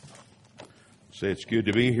Say it's good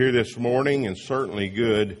to be here this morning, and certainly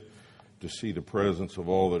good to see the presence of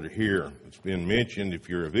all that are here. It's been mentioned, if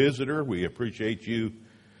you're a visitor, we appreciate you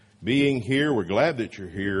being here. We're glad that you're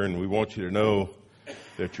here, and we want you to know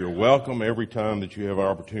that you're welcome every time that you have an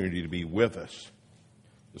opportunity to be with us.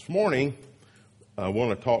 This morning, I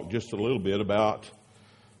want to talk just a little bit about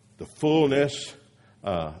the fullness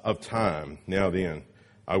of time. Now then,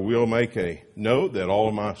 I will make a note that all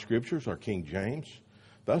of my scriptures are King James.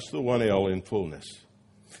 Thus the one L in fullness.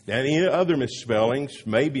 Now, any other misspellings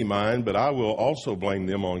may be mine, but I will also blame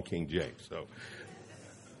them on King James. So,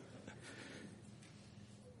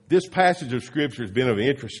 this passage of Scripture has been of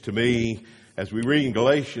interest to me. As we read in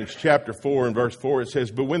Galatians chapter 4 and verse 4, it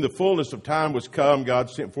says, "But when the fullness of time was come,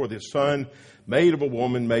 God sent forth His Son, made of a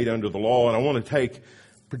woman, made under the law." And I want to take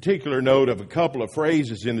particular note of a couple of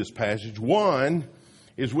phrases in this passage. One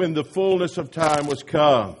is when the fullness of time was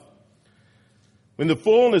come. When the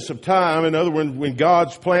fullness of time, in other words, when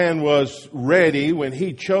God's plan was ready, when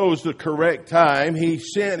He chose the correct time, He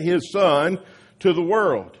sent His Son to the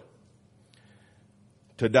world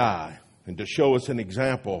to die and to show us an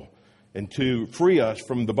example and to free us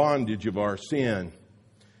from the bondage of our sin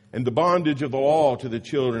and the bondage of the law to the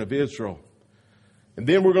children of Israel. And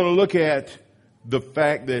then we're going to look at the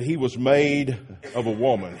fact that He was made of a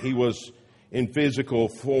woman. He was in physical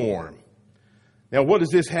form. Now, what does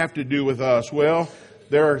this have to do with us? Well,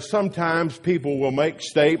 there are sometimes people will make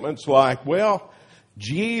statements like, well,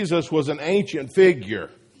 Jesus was an ancient figure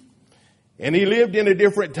and He lived in a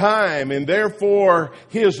different time, and therefore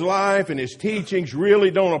His life and His teachings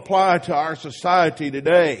really don't apply to our society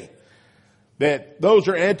today. That those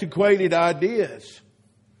are antiquated ideas.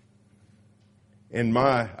 And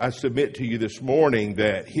I submit to you this morning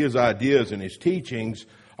that His ideas and His teachings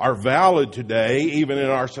are valid today, even in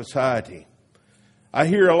our society. I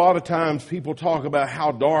hear a lot of times people talk about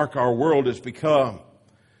how dark our world has become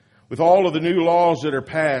with all of the new laws that are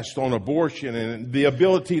passed on abortion and the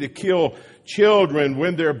ability to kill children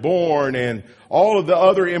when they're born, and all of the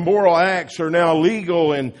other immoral acts are now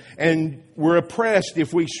legal, and we're oppressed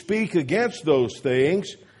if we speak against those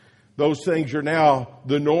things. Those things are now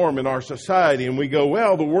the norm in our society, and we go,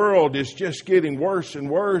 well, the world is just getting worse and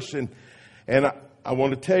worse, and I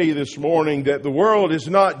want to tell you this morning that the world is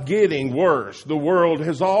not getting worse. The world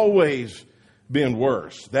has always been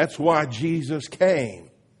worse. That's why Jesus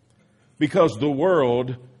came, because the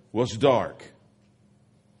world was dark.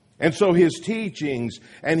 And so His teachings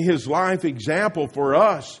and His life example for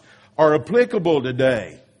us are applicable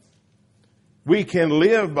today. We can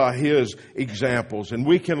live by His examples and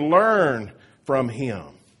we can learn from Him.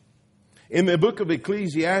 In the book of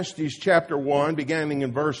Ecclesiastes chapter 1, beginning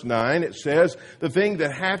in verse 9, it says, "The thing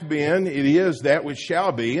that hath been, it is that which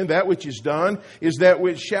shall be, and that which is done is that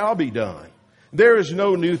which shall be done. There is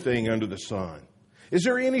no new thing under the sun. Is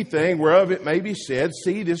there anything whereof it may be said,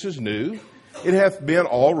 See, this is new? It hath been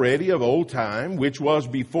already of old time, which was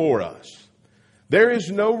before us. There is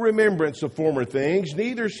no remembrance of former things,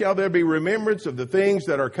 neither shall there be remembrance of the things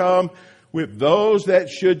that are come with those that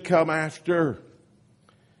should come after."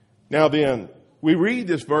 Now then, we read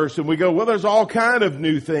this verse and we go, well, there's all kind of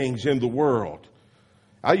new things in the world.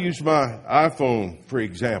 I use my iPhone, for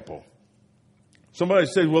example. Somebody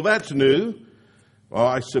says, well, that's new. Well,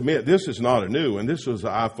 I submit this is not a new one. This was the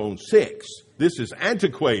iPhone 6. This is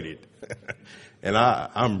antiquated. And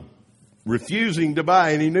I'm refusing to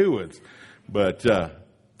buy any new ones. But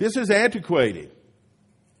this is antiquated.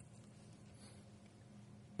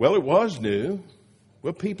 Well, it was new.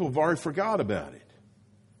 Well, people have already forgot about it.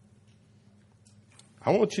 I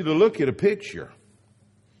want you to look at a picture.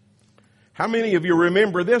 How many of you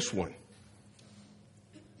remember this one?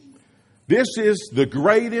 This is the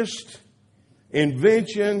greatest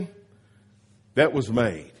invention that was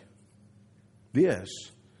made. This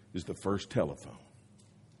is the first telephone.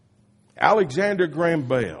 Alexander Graham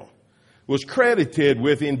Bell was credited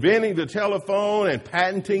with inventing the telephone and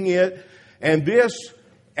patenting it. And this,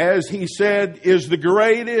 as he said, is the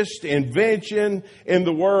greatest invention in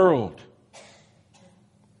the world.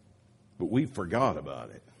 But we forgot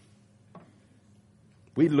about it.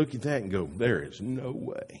 We look at that and go, there is no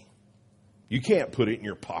way. You can't put it in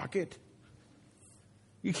your pocket.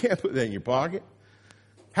 You can't put that in your pocket.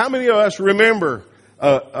 How many of us remember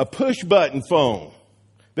a push button phone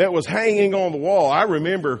that was hanging on the wall? I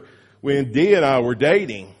remember when Dee and I were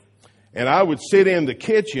dating, and I would sit in the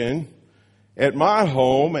kitchen at my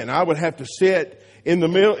home, and I would have to sit in the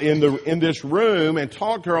middle in this room and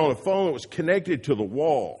talk to her on a phone that was connected to the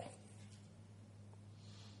wall,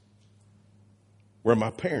 where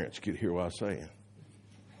my parents could hear what I was saying.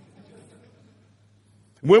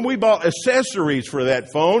 When we bought accessories for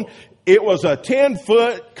that phone, it was a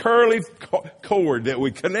 10-foot curly cord that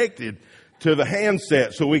we connected to the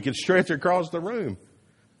handset so we could stretch across the room.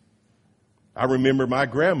 I remember my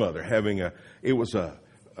grandmother having a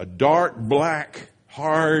dark black,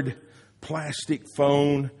 hard plastic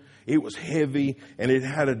phone. It was heavy and it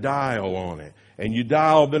had a dial on it. And you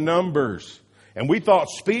dialed the numbers. And we thought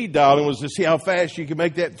speed dialing was to see how fast you could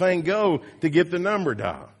make that thing go to get the number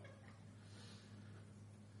dialed.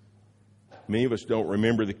 Many of us don't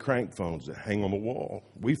remember the crank phones that hang on the wall.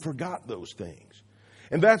 We forgot those things.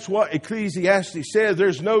 And that's what Ecclesiastes says.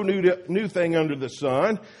 There's no new thing under the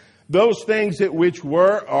sun. Those things that which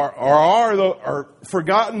were are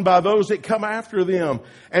forgotten by those that come after them.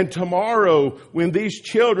 And tomorrow, when these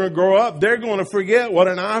children grow up, they're going to forget what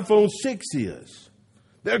an iPhone 6 is.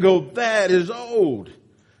 They'll go, that is old.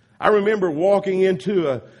 I remember walking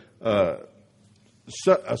into a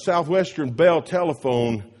Southwestern Bell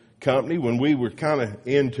telephone company when we were kind of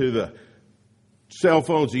into the cell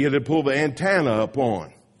phones you had to pull the antenna up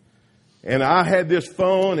on. And I had this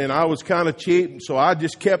phone and I was kind of cheap, so I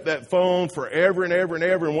just kept that phone forever and ever and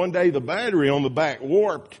ever. And one day the battery on the back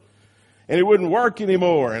warped and it wouldn't work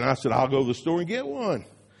anymore. And I said, I'll go to the store and get one.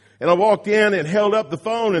 And I walked in and held up the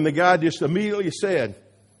phone and the guy just immediately said,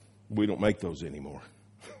 we don't make those anymore.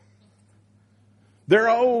 They're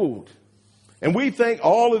old. And we think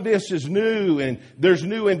all of this is new and there's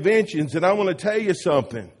new inventions. And I want to tell you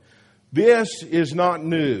something. This is not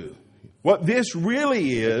new. What this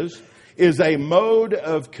really is a mode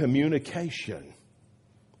of communication.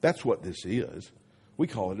 That's what this is. We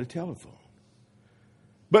call it a telephone.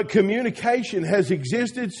 But communication has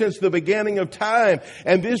existed since the beginning of time.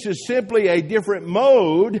 And this is simply a different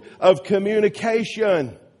mode of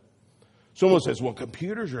communication. Someone says, well,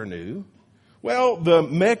 computers are new. Well, the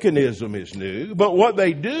mechanism is new, but what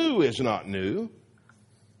they do is not new.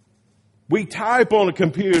 We type on a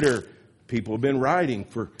computer. People have been writing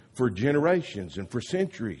for generations and for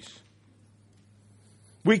centuries.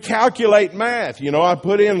 We calculate math. You know, I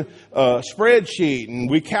put in a spreadsheet and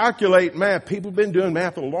we calculate math. People have been doing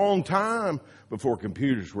math a long time before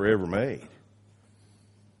computers were ever made.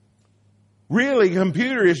 Really, a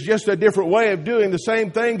computer is just a different way of doing the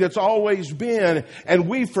same thing that's always been, and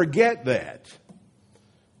we forget that.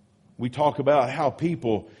 We talk about how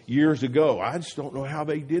people years ago, I just don't know how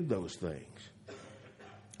they did those things.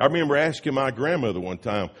 I remember asking my grandmother one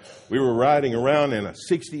time, we were riding around in a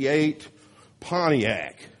 68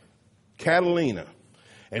 Pontiac Catalina,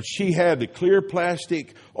 and she had the clear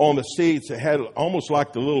plastic on the seats that had almost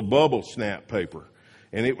like the little bubble snap paper.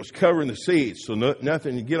 And it was covering the seats, so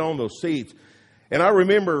nothing to get on those seats. And I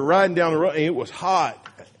remember riding down the road, and it was hot.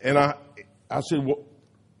 And I said, well,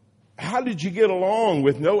 how did you get along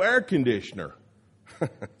with no air conditioner?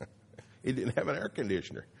 It didn't have an air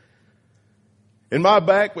conditioner. And my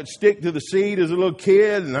back would stick to the seat as a little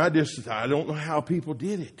kid, and I don't know how people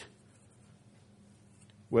did it.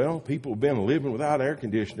 Well, people have been living without air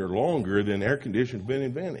conditioner longer than air conditioners have been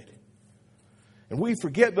invented. And we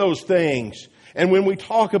forget those things. And when we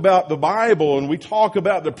talk about the Bible and we talk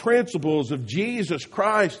about the principles of Jesus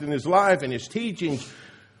Christ and His life and His teachings,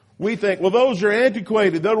 we think, well, those are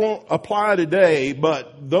antiquated. They won't apply today.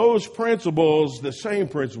 But those principles, the same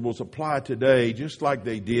principles, apply today just like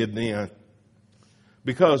they did then.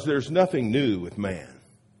 Because there's nothing new with man.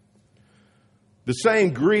 The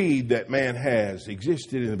same greed that man has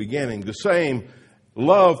existed in the beginning. The same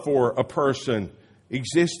love for a person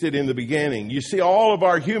existed in the beginning. You see, all of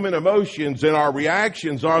our human emotions and our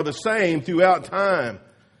reactions are the same throughout time.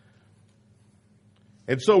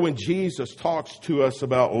 And so when Jesus talks to us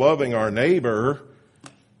about loving our neighbor,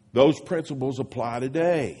 those principles apply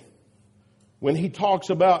today. When He talks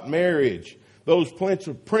about marriage, those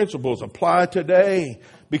principles apply today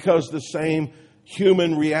because the same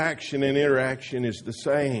human reaction and interaction is the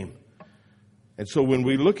same. And so when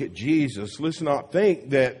we look at Jesus, let's not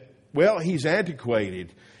think that, well, He's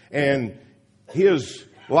antiquated and His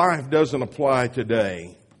life doesn't apply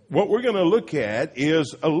today. What we're going to look at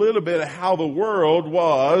is a little bit of how the world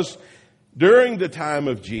was during the time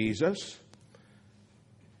of Jesus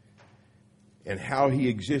and how He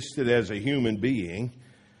existed as a human being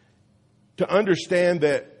to understand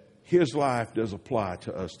that His life does apply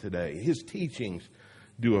to us today. His teachings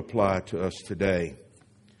do apply to us today.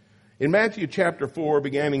 In Matthew chapter 4,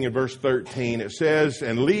 beginning in verse 13, it says,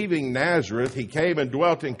 and leaving Nazareth, He came and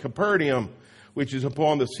dwelt in Capernaum, which is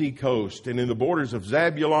upon the sea coast, and in the borders of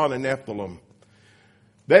Zabulon and Nephthalim,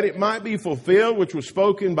 that it might be fulfilled, which was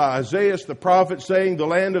spoken by Isaiah the prophet, saying, the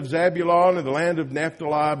land of Zabulon and the land of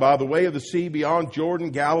Naphtali, by the way of the sea beyond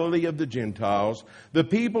Jordan, Galilee of the Gentiles. The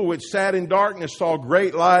people which sat in darkness saw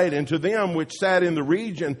great light, and to them which sat in the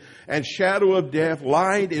region and shadow of death,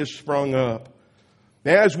 light is sprung up.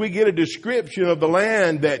 Now, as we get a description of the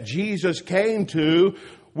land that Jesus came to,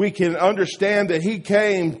 we can understand that He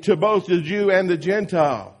came to both the Jew and the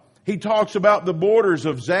Gentile. He talks about the borders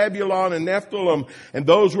of Zabulon and Nephthalim, and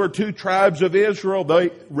those were two tribes of Israel.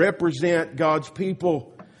 They represent God's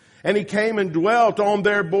people. And He came and dwelt on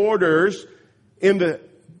their borders in the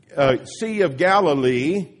Sea of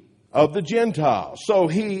Galilee of the Gentiles. So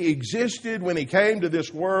He existed when He came to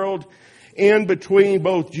this world in between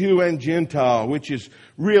both Jew and Gentile, which is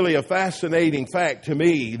really a fascinating fact to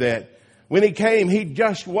me, that when He came, He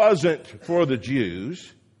just wasn't for the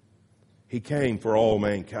Jews. He came for all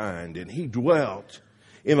mankind, and He dwelt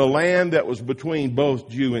in a land that was between both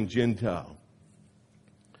Jew and Gentile.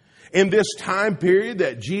 In this time period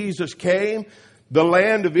that Jesus came, the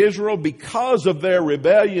land of Israel, because of their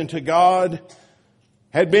rebellion to God,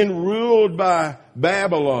 had been ruled by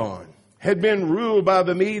Babylon, had been ruled by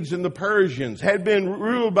the Medes and the Persians, had been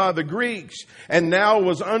ruled by the Greeks, and now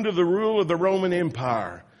was under the rule of the Roman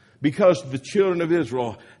Empire, because the children of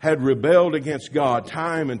Israel had rebelled against God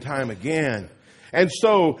time and time again. And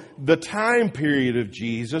so the time period of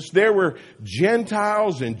Jesus, there were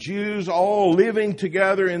Gentiles and Jews all living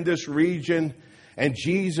together in this region, and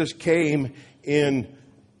Jesus came into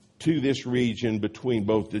this region between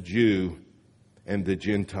both the Jew and the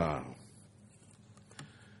Gentile.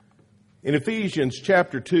 In Ephesians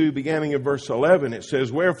chapter 2, beginning in verse 11, it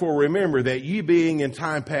says, wherefore remember that ye being in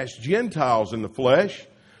time past Gentiles in the flesh,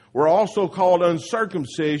 were also called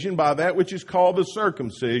uncircumcision by that which is called the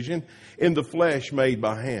circumcision in the flesh made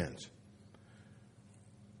by hands.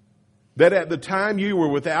 That at the time you were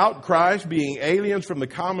without Christ, being aliens from the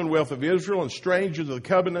commonwealth of Israel and strangers of the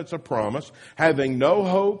covenants of promise, having no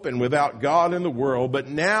hope and without God in the world, but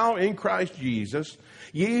now in Christ Jesus,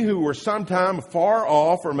 ye who were sometime far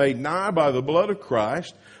off are made nigh by the blood of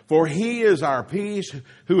Christ. For He is our peace,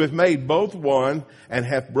 who hath made both one, and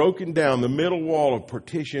hath broken down the middle wall of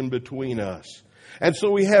partition between us. And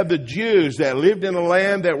so we have the Jews that lived in a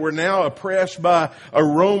land that were now oppressed by a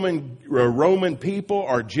Roman people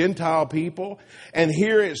or Gentile people. And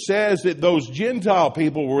here it says that those Gentile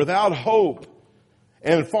people were without hope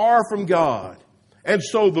and far from God. And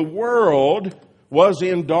so the world was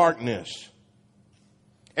in darkness.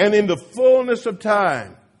 And in the fullness of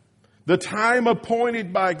time, the time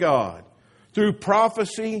appointed by God, through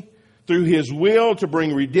prophecy, through His will to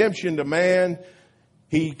bring redemption to man,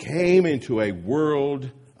 He came into a world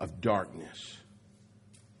of darkness.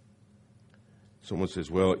 Someone says,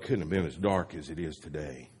 well, it couldn't have been as dark as it is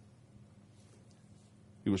today.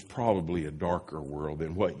 It was probably a darker world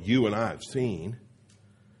than what you and I have seen,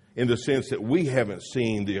 in the sense that we haven't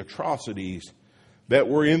seen the atrocities that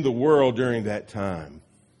were in the world during that time,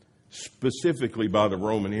 specifically by the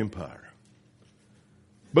Roman Empire.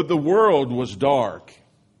 But the world was dark.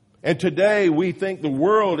 And today we think the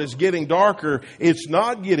world is getting darker. It's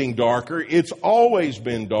not getting darker. It's always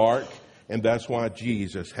been dark. And that's why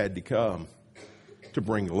Jesus had to come, to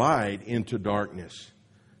bring light into darkness.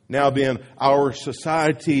 Now then, our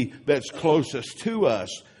society that's closest to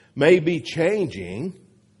us may be changing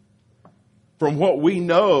from what we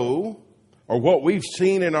know or what we've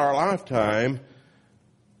seen in our lifetime.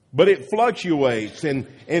 But it fluctuates, and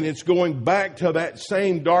it's going back to that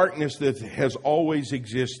same darkness that has always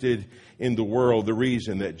existed in the world, the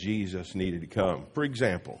reason that Jesus needed to come. For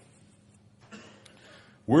example,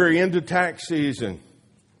 we're into tax season,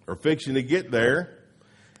 or fixing to get there,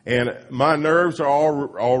 and my nerves are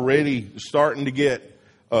already starting to get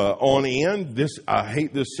on end. I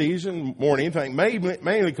hate this season more than anything,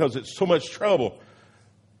 mainly because it's so much trouble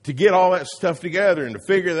to get all that stuff together and to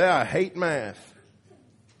figure that out. I hate math.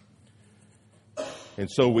 And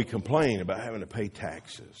so we complain about having to pay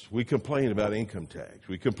taxes. We complain about income tax.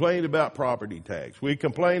 We complain about property tax. We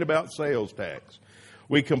complain about sales tax.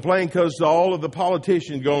 We complain because all of the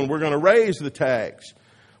politicians going, we're going to raise the tax.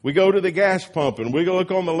 We go to the gas pump and we go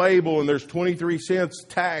look on the label and there's 23 cents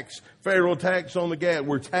tax, federal tax on the gas.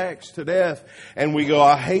 We're taxed to death. And we go,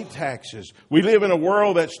 I hate taxes. We live in a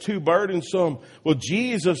world that's too burdensome. Well,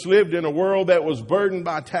 Jesus lived in a world that was burdened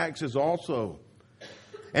by taxes also.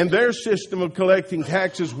 And their system of collecting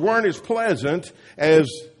taxes weren't as pleasant as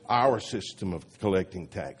our system of collecting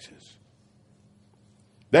taxes.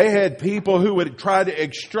 They had people who would try to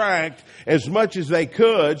extract as much as they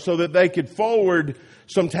could so that they could forward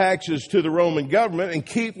some taxes to the Roman government and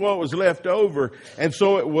keep what was left over. And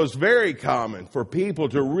so it was very common for people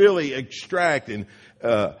to really extract and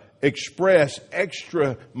express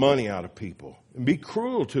extra money out of people and be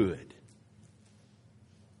cruel to it.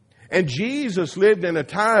 And Jesus lived in a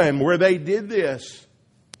time where they did this.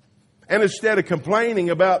 And instead of complaining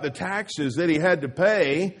about the taxes that he had to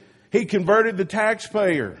pay, he converted the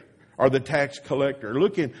taxpayer or the tax collector.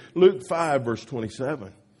 Look in Luke 5, verse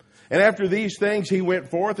 27. And after these things, he went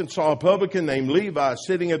forth and saw a publican named Levi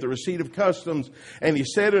sitting at the receipt of customs. And he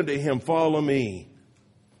said unto him, Follow me.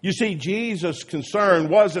 You see, Jesus' concern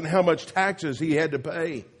wasn't how much taxes he had to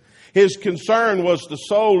pay. His concern was the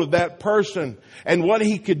soul of that person and what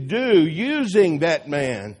he could do using that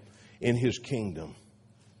man in his kingdom.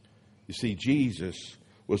 You see, Jesus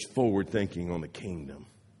was forward thinking on the kingdom.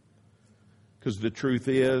 Because the truth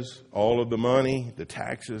is, all of the money, the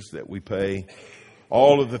taxes that we pay,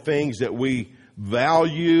 all of the things that we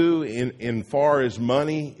value in far as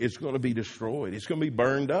money, it's going to be destroyed. It's going to be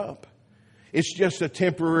burned up. It's just a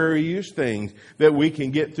temporary use thing that we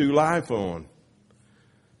can get through life on.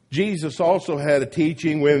 Jesus also had a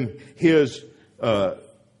teaching when the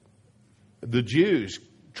Jews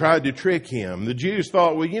tried to trick him. The Jews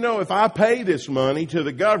thought, well, if I pay this money to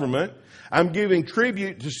the government, I'm giving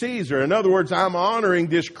tribute to Caesar. In other words, I'm honoring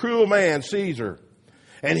this cruel man, Caesar.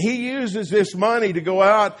 And he uses this money to go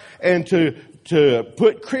out and to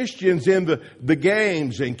put Christians in the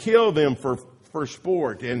games and kill them for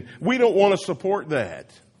sport. And we don't want to support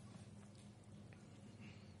that.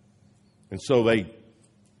 And so they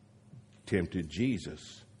tempted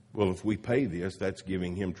Jesus. Well, if we pay this, that's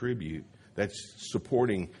giving him tribute. That's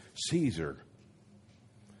supporting Caesar.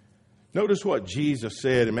 Notice what Jesus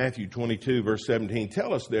said in Matthew 22, verse 17.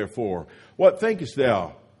 Tell us, therefore, what thinkest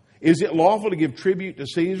thou? Is it lawful to give tribute to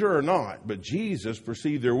Caesar or not? But Jesus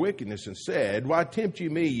perceived their wickedness and said, Why tempt you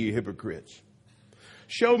me, ye hypocrites?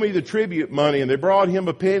 Show me the tribute money. And they brought him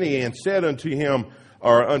a penny and said unto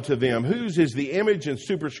them, Whose is the image and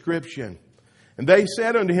superscription? And they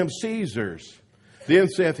said unto him, Caesar's. Then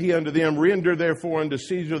saith he unto them, Render therefore unto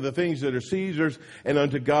Caesar the things that are Caesar's, and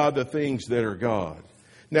unto God the things that are God's.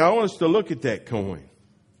 Now I want us to look at that coin.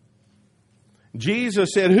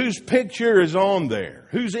 Jesus said, whose picture is on there?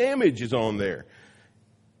 Whose image is on there?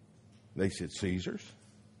 They said, Caesar's.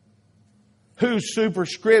 Whose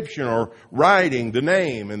superscription or writing, the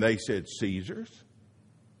name? And they said, Caesar's.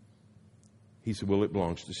 He said, well, it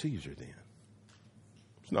belongs to Caesar then.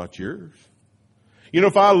 It's not yours.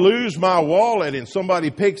 If I lose my wallet and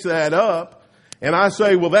somebody picks that up and I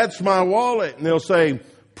say, well, that's my wallet. And they'll say,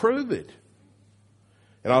 prove it.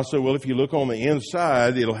 And I'll say, well, if you look on the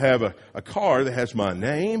inside, it'll have a card that has my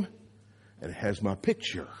name and it has my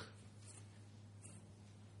picture.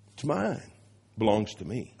 It's mine. It belongs to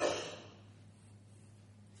me.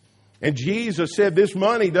 And Jesus said this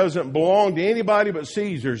money doesn't belong to anybody but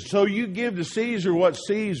Caesar's. So you give to Caesar what's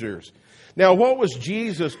Caesar's. Now, what was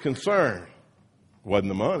Jesus' concern? Wasn't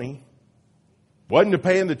the money. Wasn't the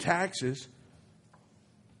paying the taxes.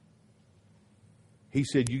 He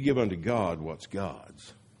said, you give unto God what's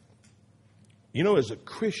God's. As a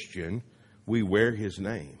Christian, we wear his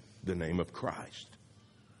name, the name of Christ.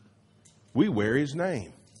 We wear his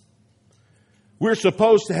name. We're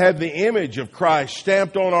supposed to have the image of Christ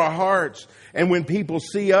stamped on our hearts. And when people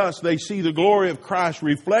see us, they see the glory of Christ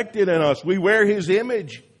reflected in us. We wear his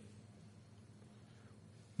image.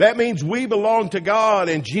 That means we belong to God.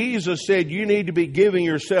 And Jesus said, you need to be giving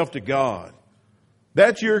yourself to God.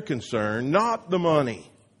 That's your concern, not the money.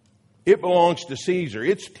 It belongs to Caesar.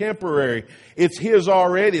 It's temporary. It's his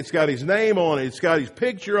already. It's got his name on it. It's got his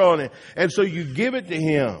picture on it. And so you give it to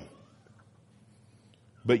him.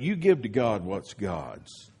 But you give to God what's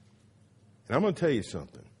God's. And I'm going to tell you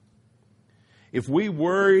something. If we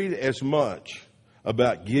worried as much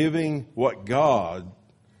about giving what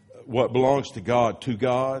belongs to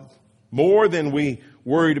God, more than we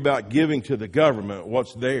worried about giving to the government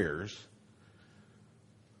what's theirs,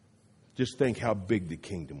 just think how big the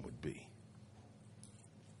kingdom would be.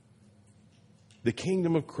 The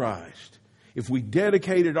kingdom of Christ. If we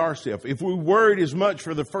dedicated ourselves, if we worried as much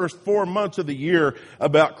for the first 4 months of the year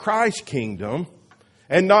about Christ's kingdom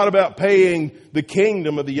and not about paying the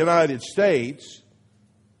kingdom of the United States,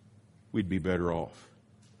 we'd be better off.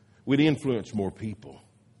 We'd influence more people.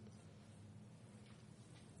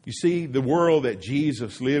 You see, the world that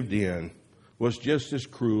Jesus lived in was just as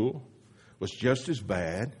cruel, was just as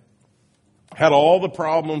bad, had all the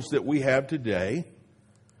problems that we have today,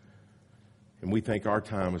 and we think our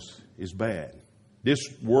time is bad. This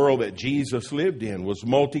world that Jesus lived in was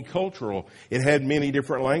multicultural. It had many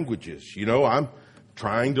different languages. You know, I'm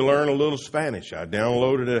trying to learn a little Spanish. I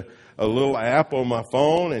downloaded a little app on my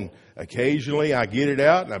phone, and occasionally I get it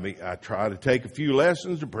out, and I try to take a few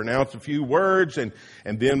lessons to pronounce a few words, and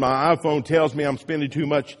then my iPhone tells me I'm spending too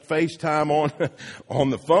much FaceTime on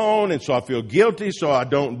the phone, and so I feel guilty, so I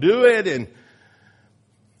don't do it, and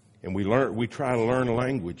we try to learn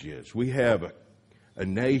languages. We have a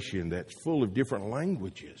nation that's full of different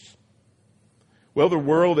languages. Well, the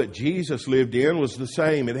world that Jesus lived in was the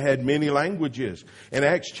same. It had many languages. In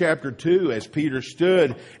Acts chapter 2, as Peter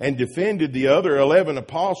stood and defended the other 11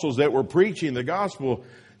 apostles that were preaching the gospel,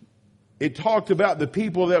 it talked about the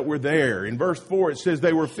people that were there. In verse 4, it says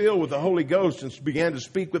they were filled with the Holy Ghost and began to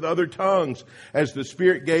speak with other tongues as the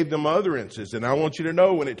Spirit gave them utterances. And I want you to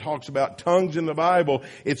know, when it talks about tongues in the Bible,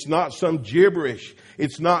 it's not some gibberish.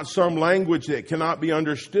 It's not some language that cannot be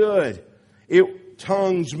understood.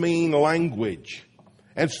 Tongues mean language.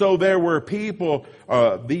 And so there were people,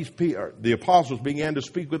 the apostles began to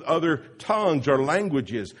speak with other tongues or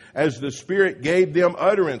languages as the Spirit gave them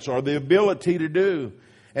utterance or the ability to do.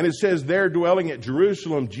 And it says there, dwelling at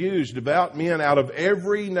Jerusalem, Jews, devout men out of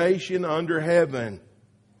every nation under heaven.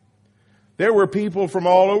 There were people from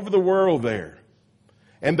all over the world there.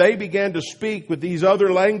 And they began to speak with these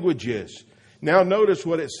other languages. Now notice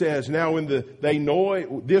what it says. Now when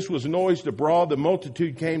this was noised abroad, the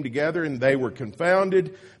multitude came together, and they were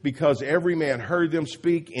confounded, because every man heard them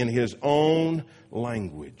speak in his own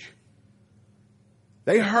language.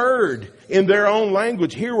 They heard in their own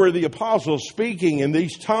language. Here were the apostles speaking in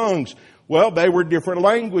these tongues. Well, they were different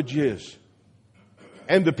languages.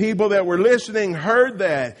 And the people that were listening heard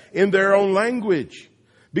that in their own language.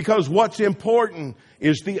 Because what's important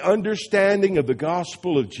is the understanding of the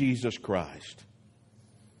gospel of Jesus Christ.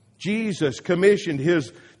 Jesus commissioned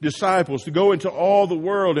His disciples to go into all the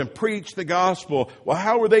world and preach the gospel. Well,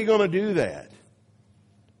 how were they going to do that?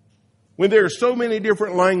 When there are so many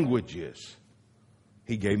different languages,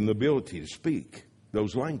 He gave them the ability to speak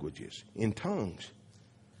those languages in tongues.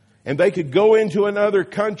 And they could go into another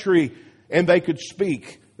country and they could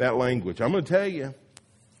speak that language. I'm going to tell you,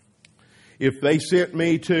 if they sent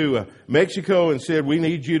me to Mexico and said, we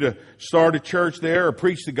need you to start a church there or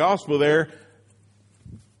preach the gospel there,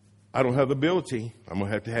 I don't have the ability. I'm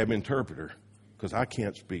going to have an interpreter because I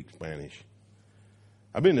can't speak Spanish.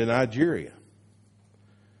 I've been to Nigeria.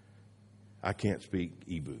 I can't speak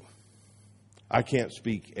Igbo. I can't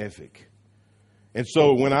speak Efik. And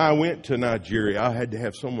so when I went to Nigeria, I had to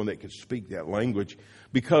have someone that could speak that language,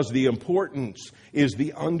 because the importance is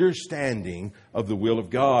the understanding of the will of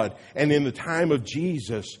God. And in the time of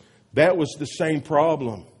Jesus, that was the same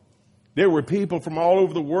problem. There were people from all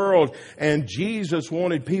over the world, and Jesus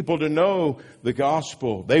wanted people to know the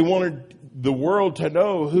gospel. They wanted the world to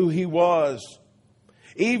know who He was.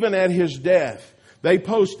 Even at His death, they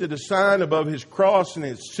posted a sign above His cross, and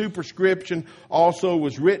its superscription also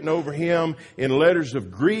was written over Him in letters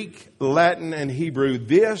of Greek, Latin, and Hebrew.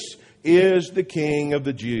 This is the King of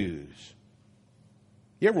the Jews.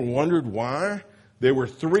 You ever wondered why there were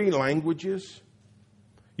 3 languages?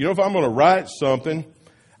 You know, if I'm going to write something,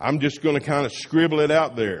 I'm just going to kind of scribble it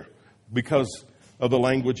out there because of the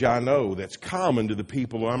language I know that's common to the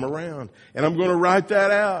people I'm around. And I'm going to write that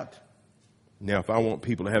out. Now, if I want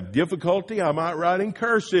people to have difficulty, I might write in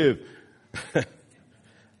cursive.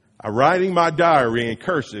 I'm writing my diary in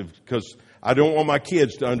cursive because I don't want my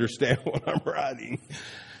kids to understand what I'm writing.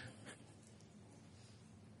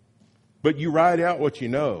 But you write out what you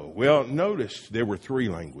know. Well, notice there were 3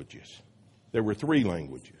 languages. There were 3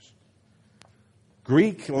 languages.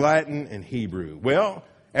 Greek, Latin, and Hebrew. Well,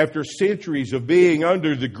 after centuries of being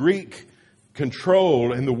under the Greek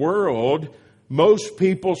control in the world, most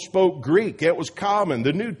people spoke Greek. It was common.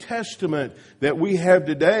 The New Testament that we have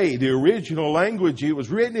today, the original language it was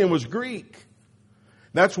written in was Greek.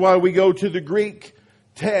 That's why we go to the Greek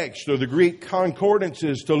text or the Greek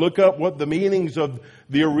concordances to look up what the meanings of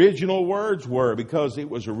the original words were, because it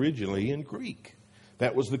was originally in Greek.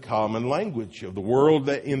 That was the common language of the world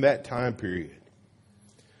in that time period.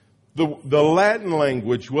 The Latin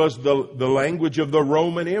language was the language of the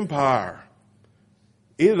Roman Empire.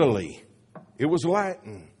 Italy, it was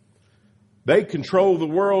Latin. They controlled the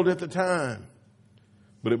world at the time.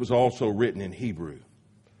 But it was also written in Hebrew,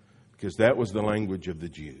 because that was the language of the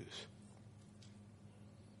Jews.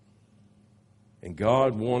 And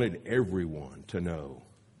God wanted everyone to know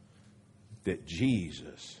that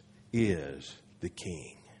Jesus is the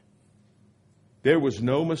King. There was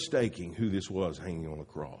no mistaking who this was hanging on the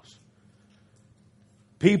cross.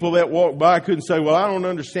 People that walked by couldn't say, well, I don't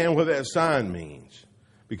understand what that sign means.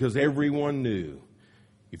 Because everyone knew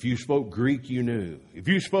If you spoke Greek, you knew. If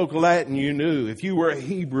you spoke Latin, you knew. If you were a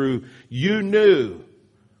Hebrew, you knew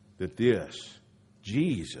that this,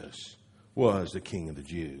 Jesus, was the King of the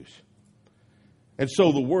Jews. And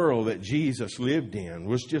so the world that Jesus lived in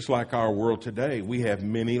was just like our world today. We have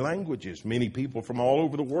many languages, many people from all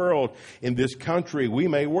over the world. In this country, we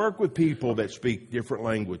may work with people that speak different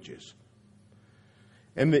languages.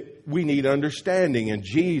 And that we need understanding. And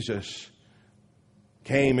Jesus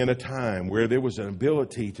came in a time where there was an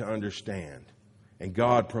ability to understand. And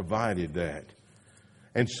God provided that.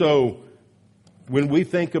 And so when we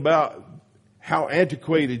think about how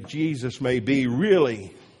antiquated Jesus may be,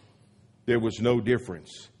 really, there was no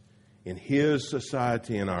difference in His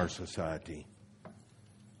society and our society.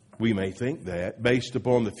 We may think that based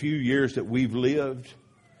upon the few years that we've lived,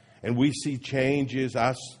 and we see changes.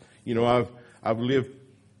 I've lived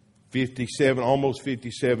 57, almost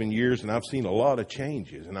 57 years, and I've seen a lot of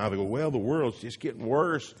changes. And I go, well, the world's just getting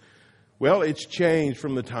worse. Well, it's changed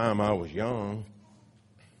from the time I was young.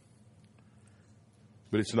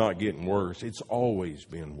 But it's not getting worse. It's always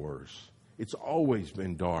been worse. It's always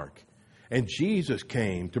been dark. And Jesus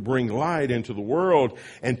came to bring light into the world.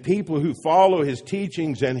 And people who follow His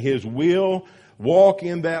teachings and His will walk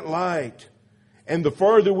in that light. And the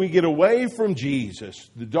further we get away from Jesus,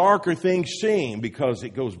 the darker things seem, because it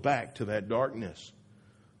goes back to that darkness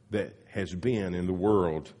that has been in the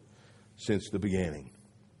world since the beginning.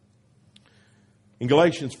 In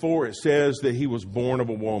Galatians 4, it says that He was born of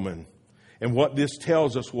a woman. And what this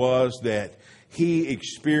tells us was that He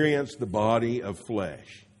experienced the body of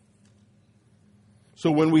flesh. So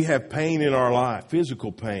when we have pain in our life,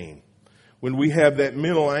 physical pain, when we have that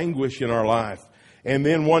mental anguish in our life, and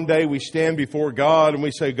then one day we stand before God and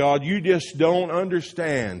we say, God, you just don't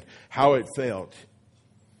understand how it felt.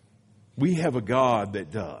 We have a God that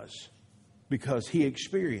does, because He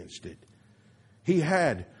experienced it. He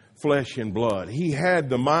had flesh and blood. He had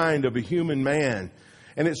the mind of a human man.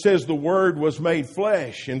 And it says the Word was made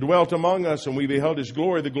flesh and dwelt among us, and we beheld His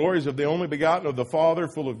glory, the glories of the only begotten of the Father,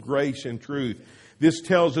 full of grace and truth. This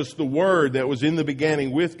tells us the Word that was in the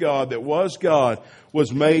beginning with God, that was God,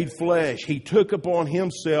 was made flesh. He took upon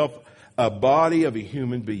Himself a body of a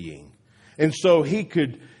human being. And so He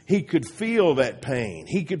could feel that pain.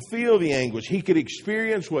 He could feel the anguish. He could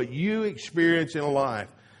experience what you experience in life.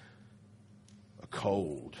 A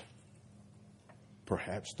cold.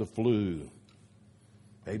 Perhaps the flu.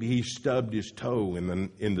 Maybe he stubbed his toe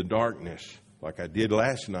in the darkness like I did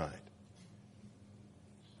last night.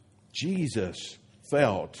 Jesus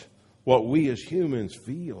felt what we as humans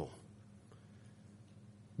feel.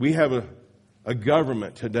 We have a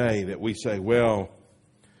government today that we say, well,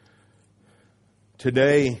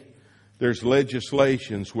 today there's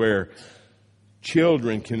legislations where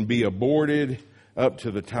children can be aborted up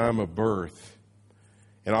to the time of birth.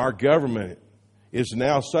 And our government is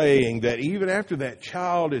now saying that even after that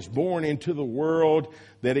child is born into the world,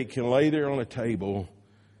 that it can lay there on a table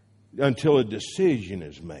until a decision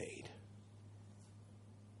is made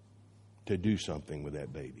to do something with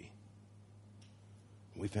that baby.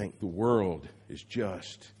 We think the world has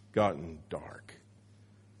just gotten dark.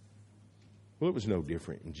 Well, it was no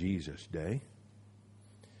different in Jesus' day.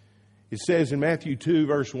 It says in Matthew 2,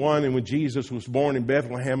 verse 1, and when Jesus was born in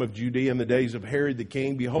Bethlehem of Judea in the days of Herod the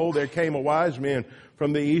king, behold, there came a wise man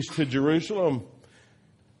from the east to Jerusalem.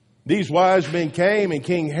 These wise men came, and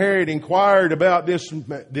King Herod inquired about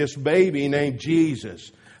this baby named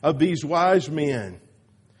Jesus of these wise men.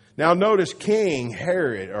 Now notice King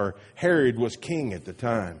Herod, or Herod was king at the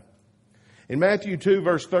time. In Matthew 2,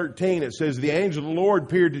 verse 13, it says, the angel of the Lord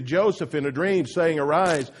appeared to Joseph in a dream, saying,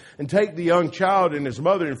 arise and take the young child and his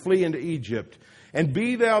mother and flee into Egypt. And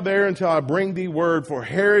be thou there until I bring thee word, for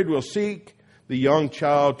Herod will seek the young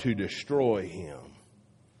child to destroy him.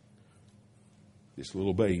 This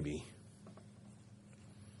little baby,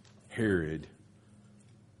 Herod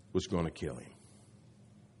was going to kill him.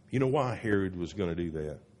 You know why Herod was going to do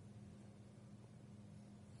that?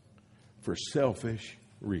 For selfish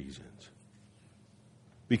reasons.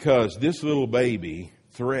 Because this little baby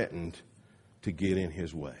threatened to get in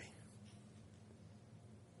his way.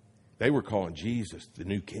 They were calling Jesus the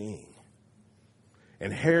new king.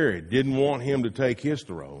 And Herod didn't want him to take his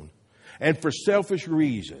throne. And for selfish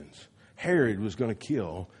reasons, Herod was going to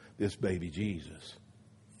kill this baby Jesus.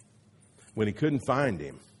 When he couldn't find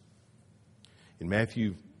him, in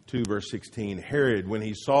Matthew 2, verse 16, Herod, when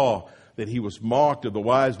he saw that he was mocked of the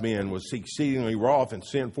wise men, was exceedingly wroth and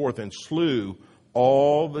sent forth and slew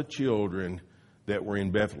all the children that were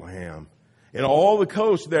in Bethlehem, and all the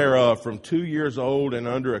coast thereof from 2 years old and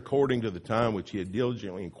under, according to the time which he had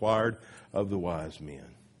diligently inquired of the wise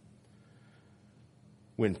men.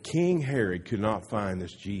 when King Herod could not find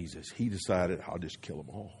this Jesus, he decided, I'll just kill them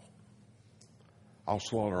all. I'll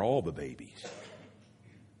slaughter all the babies.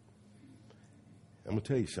 I'm going to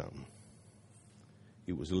tell you something.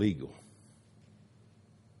 It was legal.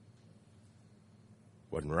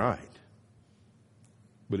 Wasn't right.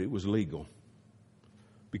 But it was legal.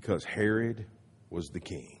 Because Herod was the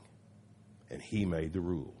king. And he made the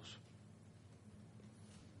rules.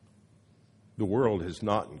 The world has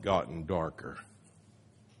not gotten darker.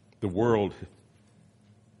 The world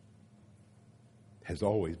has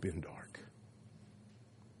always been dark.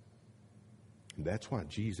 And that's why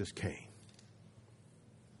Jesus came.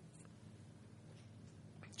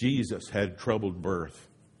 Jesus had troubled birth.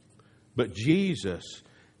 But Jesus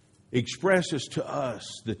expresses to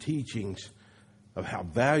us the teachings of how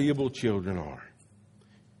valuable children are.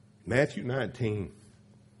 Matthew 19,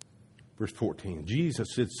 verse 14.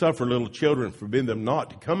 Jesus said, "Suffer little children, forbid them not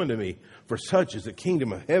to come unto me, for such is the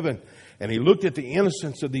kingdom of heaven." And he looked at the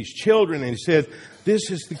innocence of these children and he said, this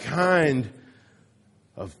is the kind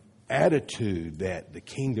of attitude that the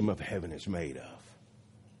kingdom of heaven is made of.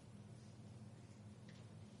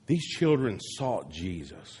 These children sought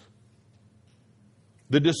Jesus.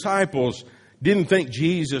 The disciples didn't think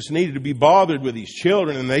Jesus needed to be bothered with these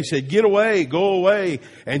children, and they said, "Get away, go away."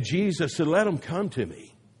 And Jesus said, "Let them come to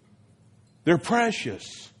me. They're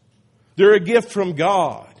precious. They're a gift from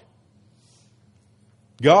God."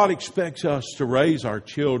 God expects us to raise our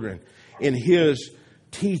children in His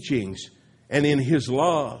teachings and in His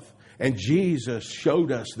love. And Jesus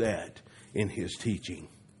showed us that in His teaching.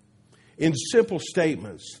 In simple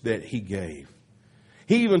statements that He gave.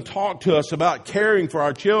 He even talked to us about caring for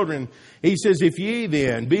our children. He says, "If ye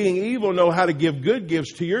then, being evil, know how to give good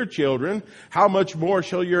gifts to your children, how much more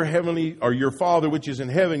shall your heavenly, or your Father which is in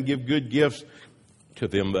heaven, give good gifts to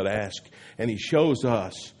them that ask?" And He shows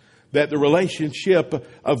us that the relationship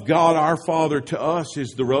of God our Father to us is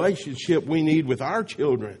the relationship we need with our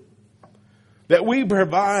children. That we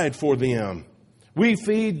provide for them. We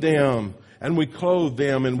feed them and we clothe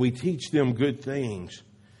them and we teach them good things.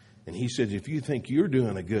 And He says, if you think you're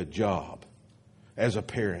doing a good job as a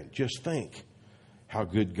parent, just think how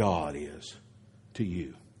good God is to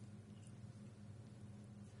you.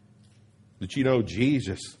 But you know,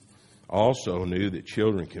 Jesus also knew that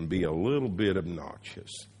children can be a little bit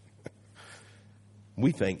obnoxious.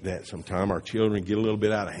 We think that sometimes our children get a little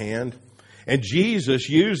bit out of hand. And Jesus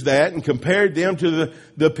used that and compared them to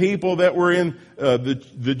the people that were in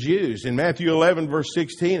the Jews. In Matthew 11, verse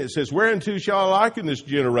 16, it says, "Whereunto shall I liken this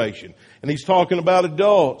generation?" And He's talking about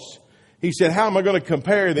adults. He said, how am I going to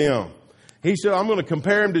compare them? He said, I'm going to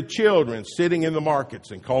compare them to children sitting in the markets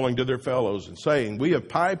and calling to their fellows and saying, "We have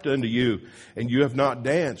piped unto you, and you have not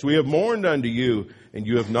danced. We have mourned unto you, and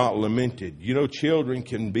you have not lamented." You know, children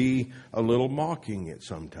can be a little mocking at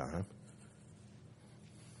some time.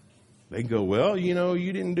 They go, "Well, you know,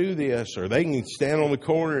 you didn't do this." Or they can stand on the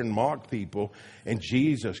corner and mock people. And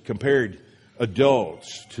Jesus compared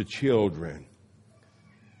adults to children.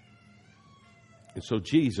 And so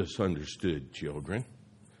Jesus understood children.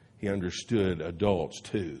 He understood adults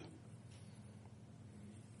too.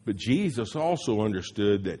 But Jesus also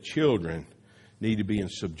understood that children need to be in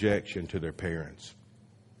subjection to their parents.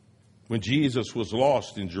 When Jesus was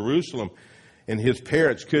lost in Jerusalem and His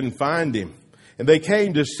parents couldn't find Him, and they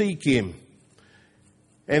came to seek Him.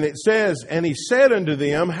 And it says, "And He said unto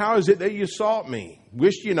them, How is it that you sought me?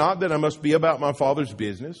 Wist ye not that I must be about my Father's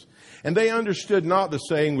business? And they understood not the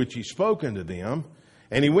saying which He spoke unto them.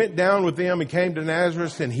 And He went down with them and came to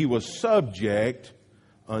Nazareth, and He was subject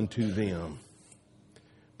unto them."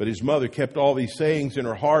 But His mother kept all these sayings in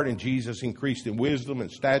her heart, and Jesus increased in wisdom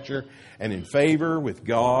and stature and in favor with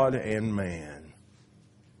God and man.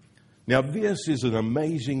 Now this is an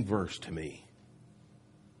amazing verse to me.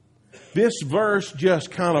 This verse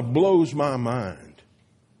just kind of blows my mind.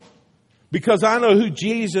 Because I know who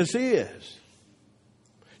Jesus is.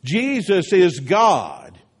 Jesus is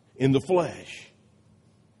God in the flesh.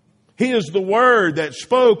 He is the Word that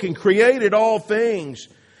spoke and created all things.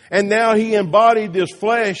 And now He embodied this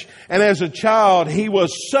flesh. And as a child, He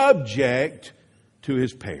was subject to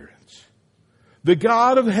His parents. The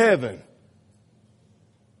God of heaven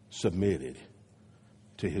submitted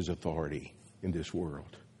to His authority in this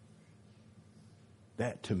world.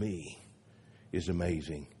 That to me is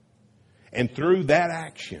amazing. And through that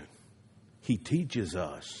action, He teaches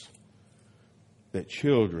us that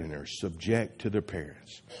children are subject to their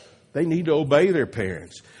parents. They need to obey their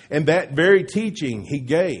parents. And that very teaching He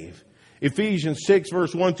gave Ephesians 6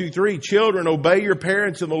 verse 1 through 3, children, obey your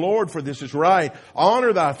parents in the Lord, for this is right.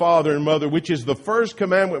 Honor thy father and mother, which is the first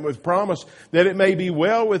commandment with promise, that it may be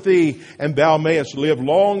well with thee, and thou mayest live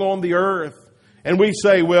long on the earth. And we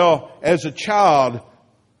say, well, as a child,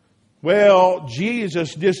 well,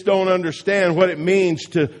 Jesus just don't understand what it means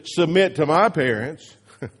to submit to my parents.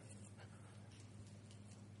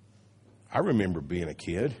 I remember being a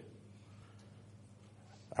kid.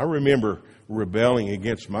 I remember rebelling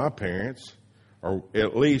against my parents, or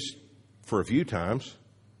at least for a few times.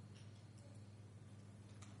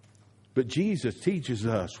 But Jesus teaches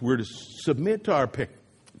us we're to submit to our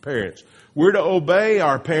parents. We're to obey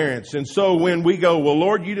our parents. And so when we go, well,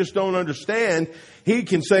 Lord, you just don't understand, He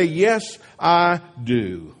can say, yes, I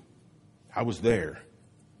do. I was there.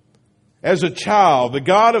 As a child, the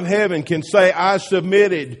God of heaven can say, I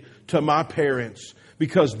submitted to my parents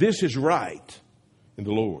because this is right in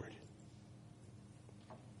the Lord.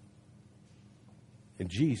 And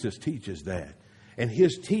Jesus teaches that. And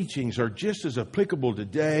His teachings are just as applicable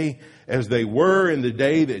today as they were in the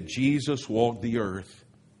day that Jesus walked the earth.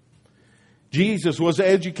 Jesus was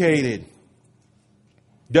educated.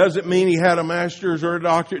 Doesn't mean He had a master's or a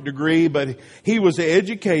doctorate degree, but He was an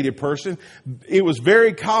educated person. It was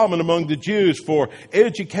very common among the Jews for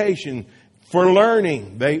education, for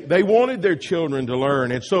learning. They wanted their children to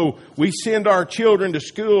learn. And so we send our children to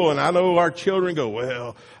school, and I know our children go,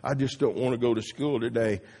 well, I just don't want to go to school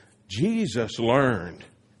today. Jesus learned.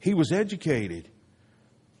 He was educated.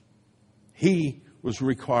 He was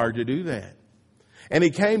required to do that. And He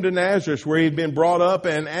came to Nazareth where He had been brought up,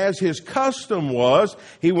 and as His custom was,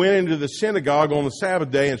 He went into the synagogue on the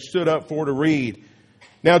Sabbath day and stood up for to read.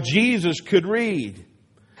 Now Jesus could read,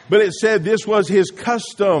 but it said this was His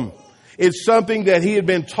custom. It's something that He had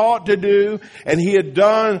been taught to do, and He had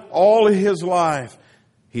done all of His life.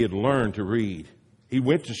 He had learned to read. He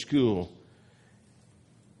went to school.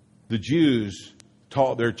 The Jews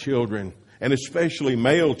taught their children, and especially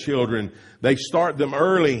male children. They start them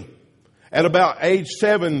early. At about age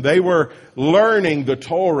 7, they were learning the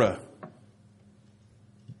Torah,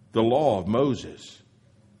 the law of Moses.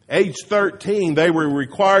 Age 13, they were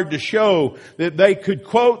required to show that they could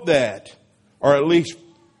quote that, or at least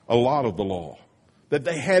a lot of the law, that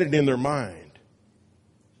they had it in their mind.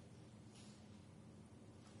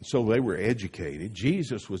 So they were educated.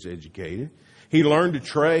 Jesus was educated. He learned a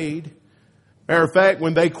trade. Matter of fact,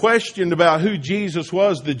 when they questioned about who Jesus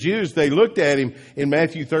was, the Jews, they looked at Him in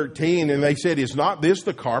Matthew 13 and they said, is not this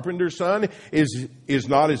the carpenter's son? Is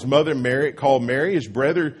not his mother Mary, called Mary, his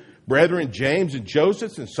brethren James and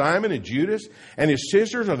Joseph and Simon and Judas and his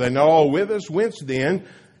sisters? Are they not all with us? Whence then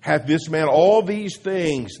hath this man all these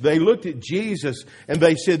things? They looked at Jesus and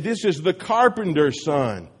they said, this is the carpenter's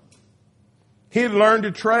son. He had learned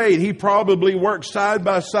a trade. He probably worked side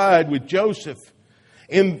by side with Joseph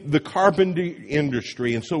in the carpentry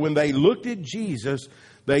industry. And so when they looked at Jesus,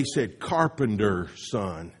 they said, carpenter's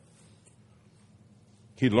son.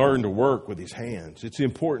 He learned to work with his hands. It's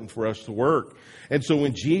important for us to work. And so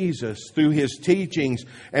when Jesus, through His teachings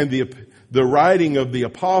and the writing of the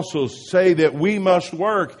apostles, say that we must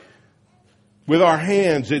work with our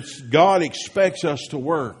hands, God expects us to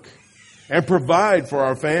work and provide for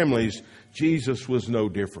our families. Jesus was no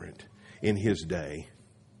different in His day.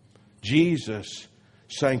 Jesus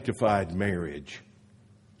sanctified marriage.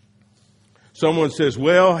 Someone says,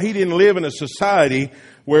 well, He didn't live in a society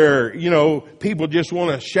where, people just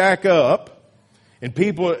want to shack up and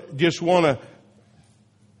people just want to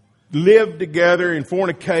live together in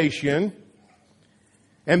fornication,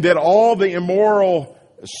 and that all the immoral,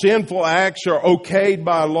 sinful acts are okayed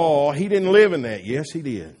by law. He didn't live in that. Yes, He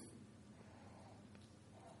did.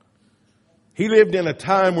 He lived in a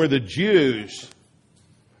time where the Jews,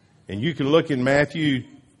 and you can look in Matthew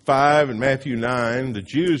 5 and Matthew 9, the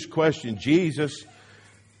Jews questioned Jesus.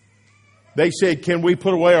 They said, can we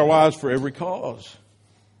put away our wives for every cause?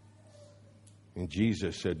 And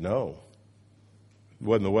Jesus said, no. It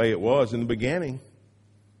wasn't the way it was in the beginning.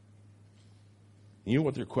 You know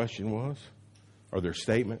what their question was? Or their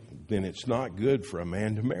statement? Then it's not good for a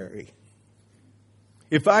man to marry.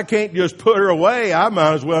 If I can't just put her away, I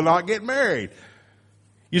might as well not get married.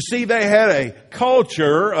 You see, they had a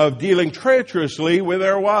culture of dealing treacherously with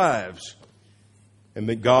their wives. And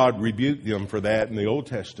that God rebuked them for that in the Old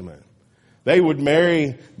Testament. They would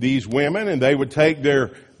marry these women and they would take their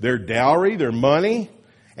dowry, their money.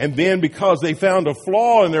 And then because they found a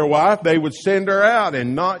flaw in their wife, they would send her out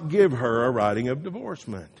and not give her a writing of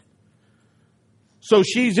divorcement. So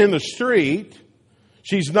she's in the street.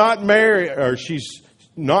 She's not married, or she's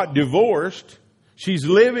not divorced. She's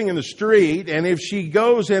living in the street, and if she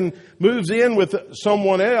goes and moves in with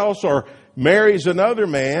someone else or marries another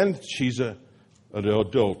man, she's an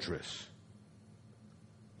adulteress.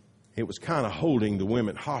 It was kind of holding the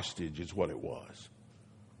women hostage is what it was.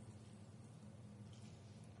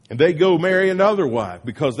 And they go marry another wife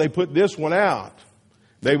because they put this one out.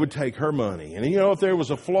 They would take her money. And if there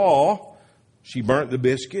was a flaw, she burnt the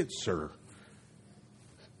biscuits or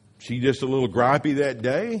she just a little gripey that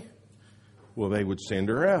day, well, they would send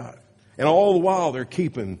her out. And all the while they're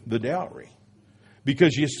keeping the dowry.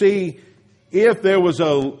 Because you see, if there was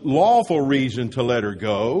a lawful reason to let her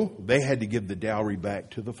go, they had to give the dowry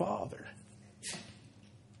back to the father.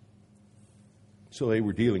 So they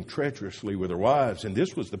were dealing treacherously with their wives, and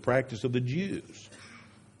this was the practice of the Jews.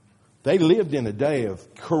 They lived in a day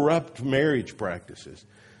of corrupt marriage practices.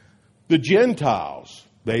 The Gentiles,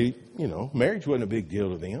 marriage wasn't a big deal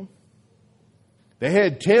to them. They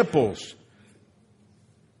had temples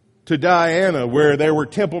to Diana where there were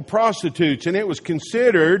temple prostitutes, and it was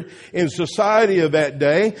considered in society of that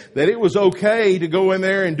day that it was okay to go in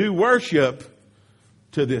there and do worship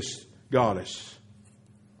to this goddess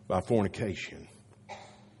by fornication.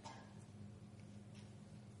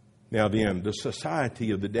 Now then, the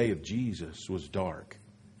society of the day of Jesus was dark.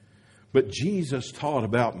 But Jesus taught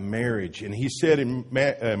about marriage. And he said in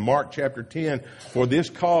Mark chapter 10, "For this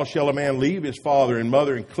cause shall a man leave his father and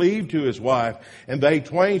mother and cleave to his wife, and they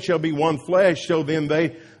twain shall be one flesh. So then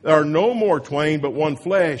they are no more twain, but one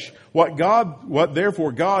flesh. What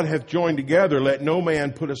therefore God hath joined together, let no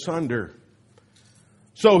man put asunder."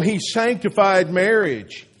 So he sanctified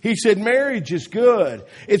marriage. He said marriage is good.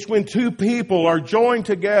 It's when two people are joined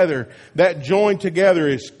together. That joined together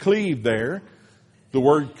is cleaved there. The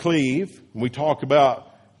word cleave, we talk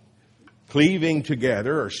about cleaving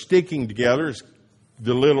together or sticking together, is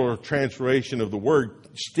the literal translation of the word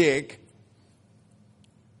stick.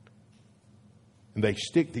 And they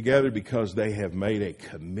stick together because they have made a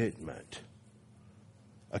commitment.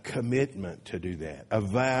 A commitment to do that. A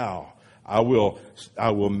vow. I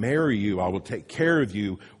will marry you. I will take care of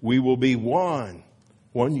you. We will be one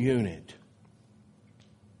unit.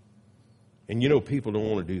 And people don't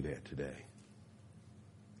want to do that today.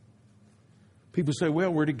 People say,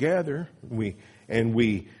 well, we're together. We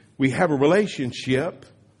have a relationship.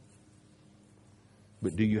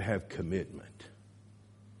 But do you have commitment?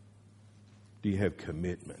 Do you have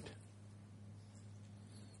commitment?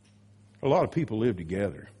 A lot of people live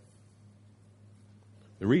together.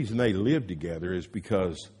 The reason they live together is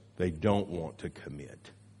because they don't want to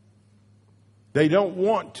commit. They don't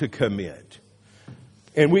want to commit.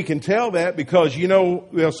 And we can tell that because,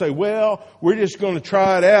 they'll say, well, we're just going to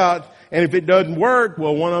try it out. And if it doesn't work,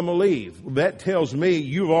 well, one of them will leave. Well, that tells me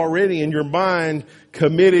you've already in your mind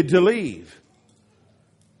committed to leave.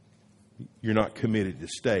 You're not committed to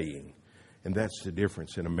staying. And that's the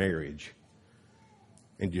difference in a marriage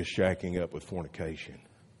and just shacking up with fornication.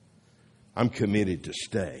 I'm committed to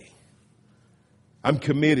stay. I'm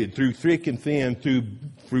committed through thick and thin,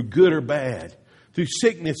 through good or bad, through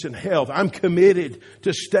sickness and health. I'm committed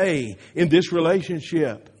to stay in this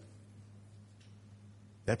relationship.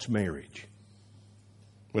 That's marriage.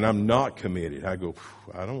 When I'm not committed, I go,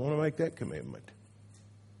 I don't want to make that commitment.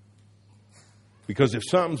 Because if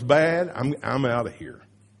something's bad, I'm out of here.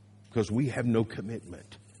 Because we have no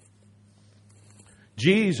commitment.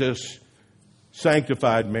 Jesus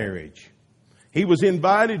sanctified marriage. He was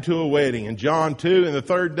invited to a wedding in John 2. And the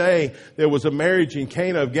third day, there was a marriage in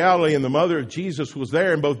Cana of Galilee, and the mother of Jesus was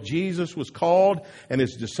there. And both Jesus was called and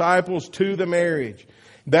his disciples to the marriage.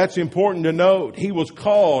 That's important to note. He was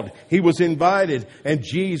called, he was invited, and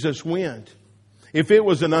Jesus went. If it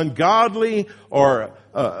was an ungodly or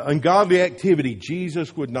ungodly activity,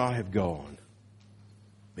 Jesus would not have gone.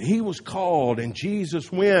 He was called, and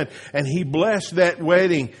Jesus went, and he blessed that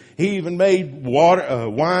wedding. He even made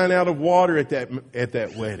wine out of water at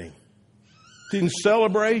that wedding. It's in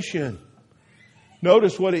celebration.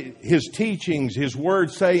 Notice what his teachings, his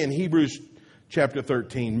words say in Hebrews chapter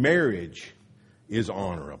 13. Marriage is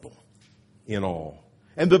honorable in all,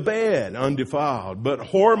 and the bed undefiled. But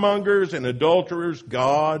whoremongers and adulterers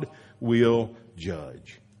God will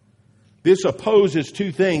judge. This opposes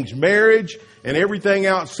two things: marriage and everything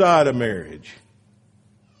outside of marriage.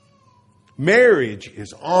 Marriage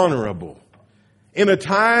is honorable. In a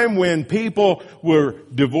time when people were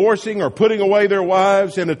divorcing or putting away their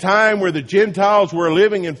wives, in a time where the Gentiles were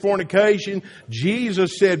living in fornication,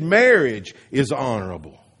 Jesus said marriage is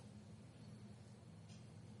honorable.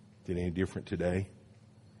 Is it any different today?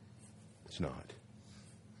 It's not.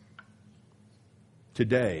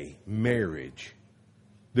 Today, marriage,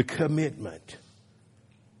 the commitment,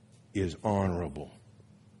 is honorable.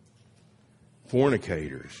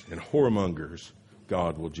 Fornicators and whoremongers,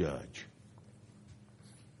 God will judge.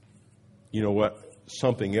 You know what?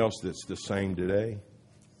 Something else that's the same today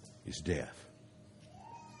is death.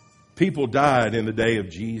 People died in the day of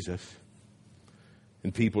Jesus,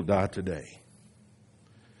 and people die today.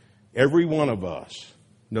 Every one of us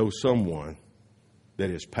knows someone that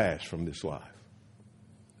has passed from this life.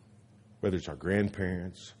 Whether it's our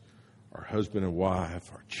grandparents, our husband and wife,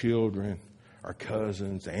 our children, our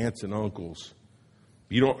cousins, aunts and uncles.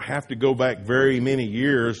 You don't have to go back very many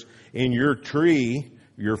years in your tree,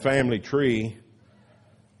 your family tree,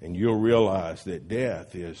 and you'll realize that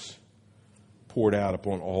death is poured out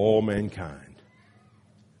upon all mankind.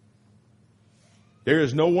 There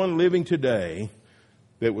is no one living today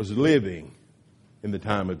that was living in the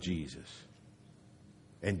time of Jesus.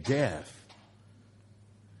 And death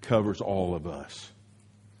covers all of us.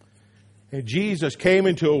 And Jesus came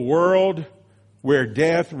into a world where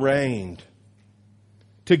death reigned,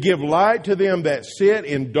 to give light to them that sit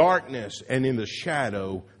in darkness and in the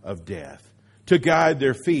shadow of death, to guide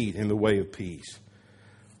their feet in the way of peace.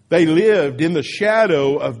 They lived in the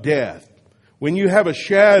shadow of death. When you have a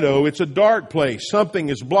shadow, it's a dark place. Something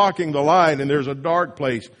is blocking the light, and there's a dark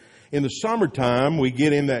place. In the summertime, we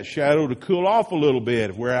get in that shadow to cool off a little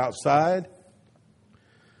bit if we're outside.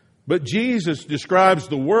 But Jesus describes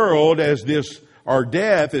the world as this, our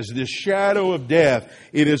death, as this shadow of death.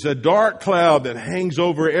 It is a dark cloud that hangs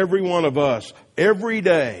over every one of us every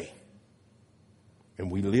day.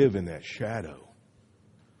 And we live in that shadow.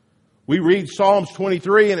 We read Psalms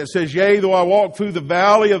 23 and it says, yea, though I walk through the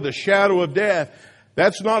valley of the shadow of death.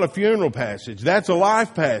 That's not a funeral passage. That's a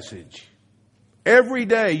life passage. Every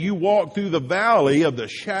day you walk through the valley of the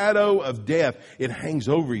shadow of death. It hangs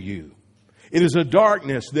over you. It is a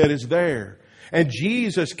darkness that is there. And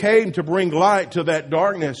Jesus came to bring light to that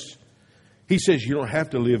darkness. He says you don't have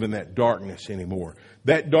to live in that darkness anymore.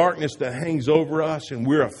 That darkness that hangs over us and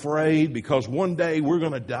we're afraid because one day we're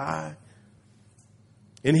going to die.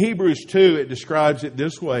 In Hebrews 2, it describes it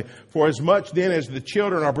this way. For as much then as the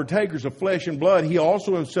children are partakers of flesh and blood, he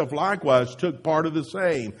also himself likewise took part of the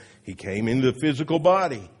same. He came into the physical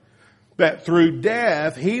body, that through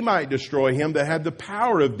death he might destroy him that had the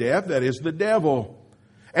power of death, that is the devil,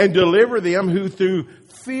 and deliver them who through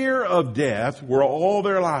fear of death were all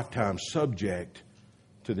their lifetime subject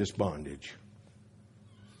to this bondage.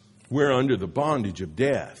 We're under the bondage of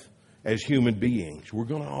death as human beings. We're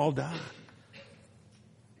going to all die.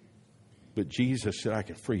 But Jesus said, I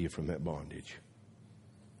can free you from that bondage.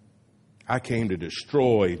 I came to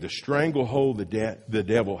destroy the stranglehold the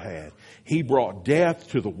devil had. He brought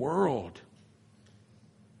death to the world.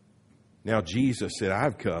 Now Jesus said,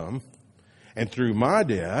 I've come, and through my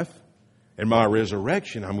death and my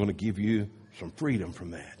resurrection, I'm going to give you some freedom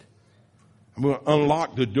from that. I'm going to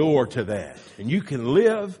unlock the door to that. And you can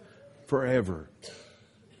live forever.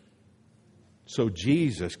 So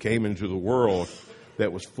Jesus came into the world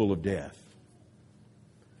that was full of death.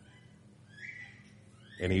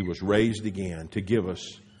 And he was raised again to give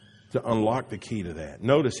us, to unlock the key to that.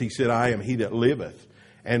 Notice he said, I am he that liveth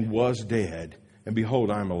and was dead. And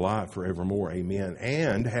behold, I am alive forevermore. Amen.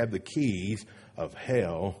 And have the keys of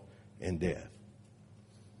hell and death.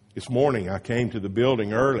 This morning I came to the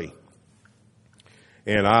building early.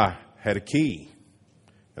 And I had a key.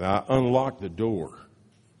 And I unlocked the door.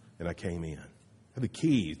 And I came in. I had the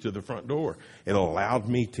keys to the front door. It allowed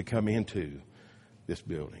me to come into this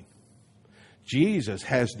building. Jesus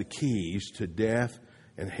has the keys to death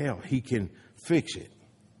and hell. He can fix it.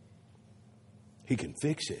 He can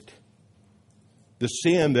fix it. The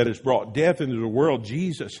sin that has brought death into the world,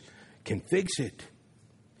 Jesus can fix it.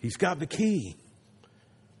 He's got the key.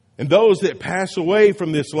 And those that pass away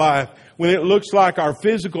from this life, when it looks like our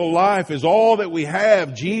physical life is all that we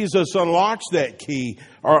have, Jesus unlocks that key,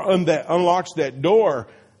 or unlocks that door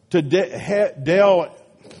to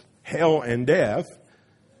hell and death.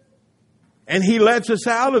 And he lets us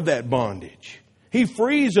out of that bondage. He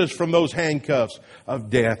frees us from those handcuffs of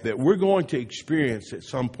death that we're going to experience at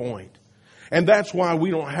some point. And that's why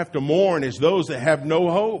we don't have to mourn as those that have no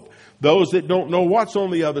hope. Those that don't know what's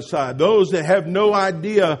on the other side. Those that have no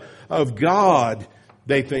idea of God.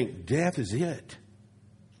 They think death is it.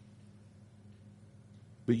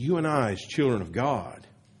 But you and I, as children of God,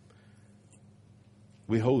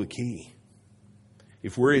 we hold the key.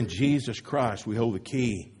 If we're in Jesus Christ, we hold the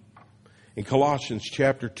key. In Colossians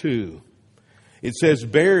chapter 2, it says,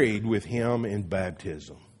 buried with him in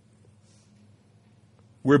baptism.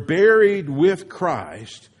 We're buried with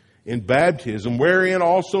Christ in baptism, wherein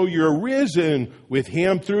also you're risen with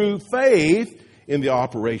him through faith in the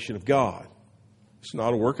operation of God. It's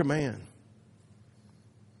not a work of man.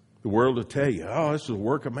 The world will tell you, oh, this is a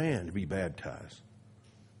work of man to be baptized.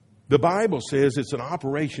 The Bible says it's an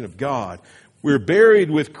operation of God. We're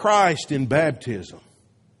buried with Christ in baptism.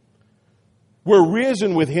 We're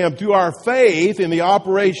risen with Him through our faith in the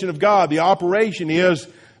operation of God. The operation is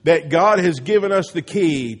that God has given us the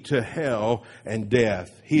key to hell and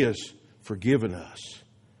death. He has forgiven us.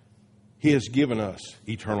 He has given us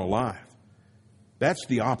eternal life. That's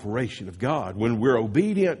the operation of God. When we're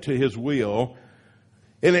obedient to His will,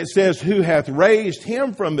 and it says, who hath raised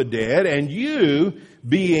Him from the dead, and you,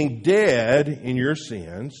 being dead in your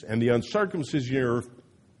sins, and the uncircumcision of your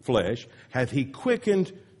flesh, hath He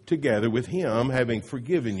quickened together with Him, having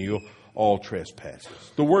forgiven you all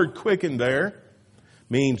trespasses. The word quicken there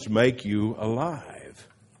means make you alive.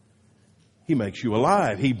 He makes you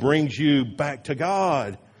alive. He brings you back to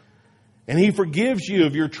God. And He forgives you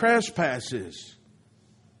of your trespasses.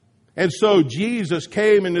 And so Jesus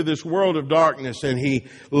came into this world of darkness, and He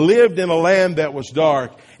lived in a land that was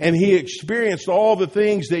dark, and He experienced all the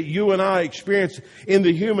things that you and I experience in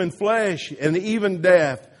the human flesh, and even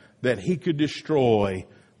death, that He could destroy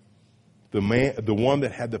the one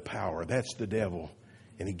that had the power. That's the devil.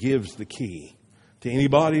 And He gives the key to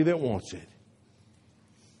anybody that wants it.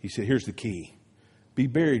 He said, here's the key. Be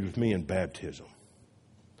buried with me in baptism.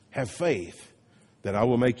 Have faith that I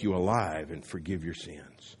will make you alive and forgive your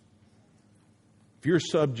sins. If you're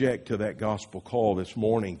subject to that gospel call this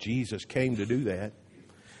morning, Jesus came to do that.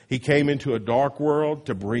 He came into a dark world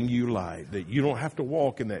to bring you light, that you don't have to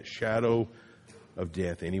walk in that shadow of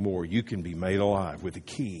death anymore. You can be made alive with a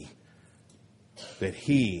key that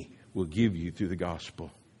He will give you through the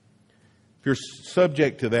gospel. If you're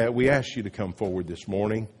subject to that, we ask you to come forward this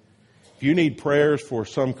morning. If you need prayers for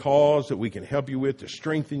some cause that we can help you with to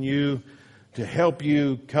strengthen you, to help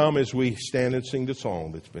you, come as we stand and sing the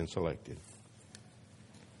song that's been selected.